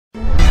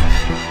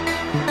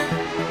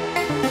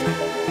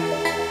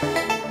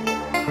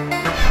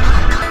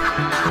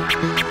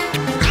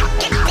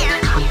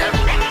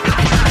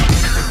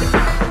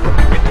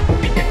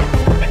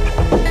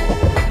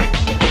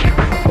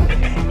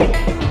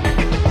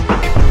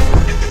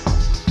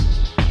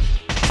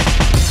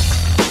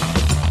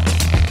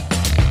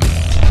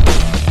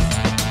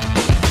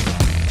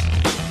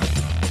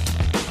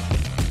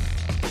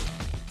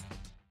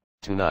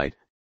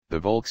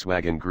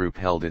Volkswagen Group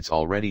held its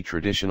already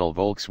traditional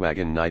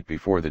Volkswagen night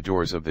before the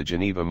doors of the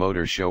Geneva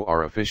Motor Show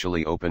are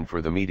officially open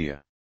for the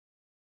media.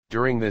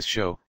 During this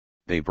show,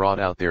 they brought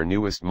out their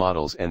newest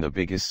models, and the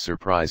biggest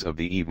surprise of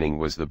the evening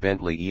was the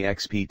Bentley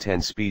EXP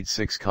 10 Speed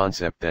 6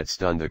 concept that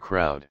stunned the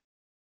crowd.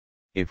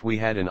 If we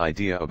had an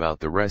idea about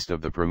the rest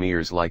of the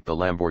premieres like the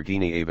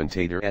Lamborghini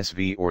Aventador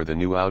SV or the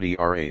new Audi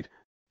R8,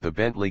 the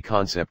Bentley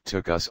concept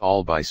took us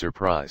all by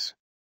surprise.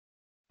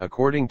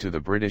 According to the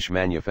British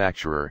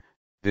manufacturer,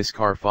 this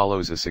car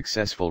follows a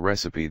successful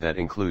recipe that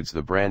includes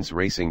the brand's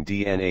racing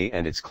DNA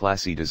and its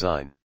classy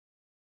design.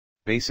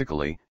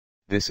 Basically,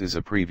 this is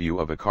a preview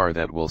of a car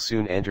that will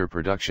soon enter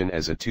production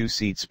as a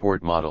two-seat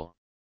sport model.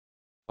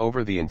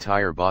 Over the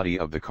entire body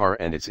of the car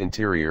and its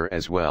interior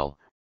as well,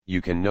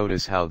 you can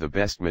notice how the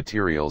best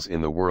materials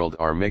in the world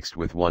are mixed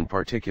with one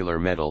particular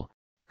metal,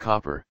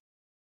 copper.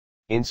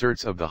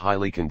 Inserts of the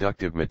highly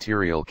conductive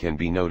material can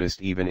be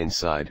noticed even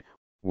inside,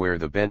 where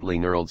the Bentley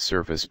knurled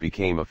surface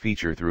became a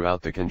feature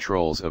throughout the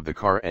controls of the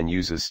car and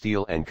uses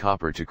steel and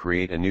copper to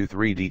create a new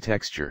 3D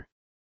texture.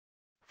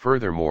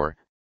 Furthermore,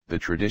 the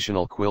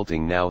traditional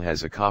quilting now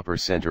has a copper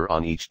center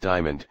on each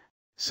diamond,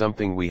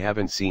 something we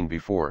haven't seen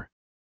before.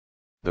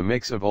 The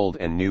mix of old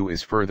and new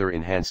is further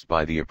enhanced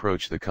by the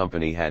approach the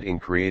company had in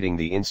creating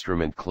the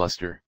instrument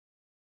cluster.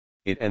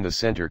 It and the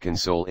center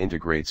console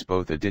integrates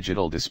both a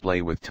digital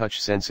display with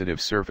touch-sensitive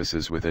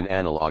surfaces with an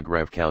analog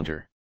rev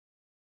counter.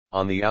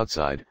 On the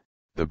outside,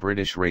 the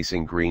British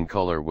racing green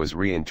color was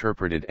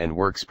reinterpreted and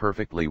works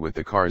perfectly with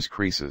the car's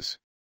creases.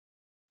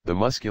 The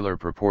muscular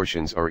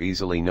proportions are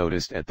easily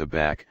noticed at the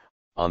back,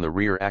 on the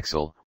rear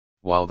axle,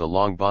 while the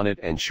long bonnet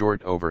and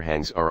short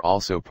overhangs are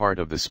also part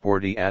of the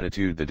sporty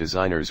attitude the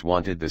designers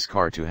wanted this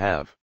car to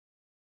have.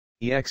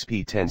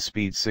 EXP 10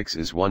 Speed 6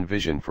 is one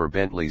vision for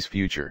Bentley's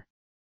future.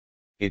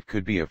 It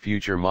could be a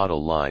future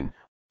model line,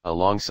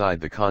 alongside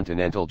the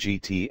Continental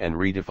GT and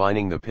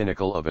redefining the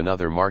pinnacle of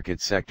another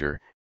market sector,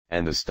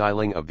 and the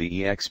styling of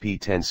the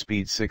EXP 10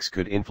 Speed 6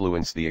 could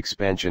influence the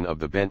expansion of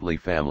the Bentley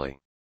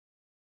family.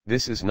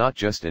 This is not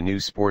just a new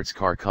sports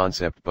car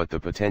concept but the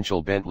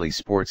potential Bentley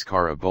sports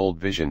car, a bold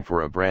vision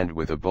for a brand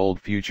with a bold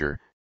future,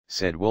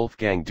 said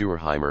Wolfgang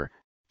Duerheimer,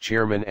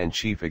 chairman and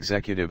chief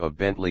executive of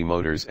Bentley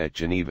Motors at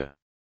Geneva.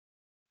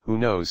 Who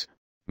knows,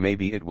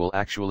 maybe it will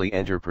actually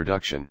enter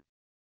production.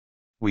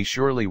 We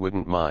surely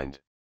wouldn't mind.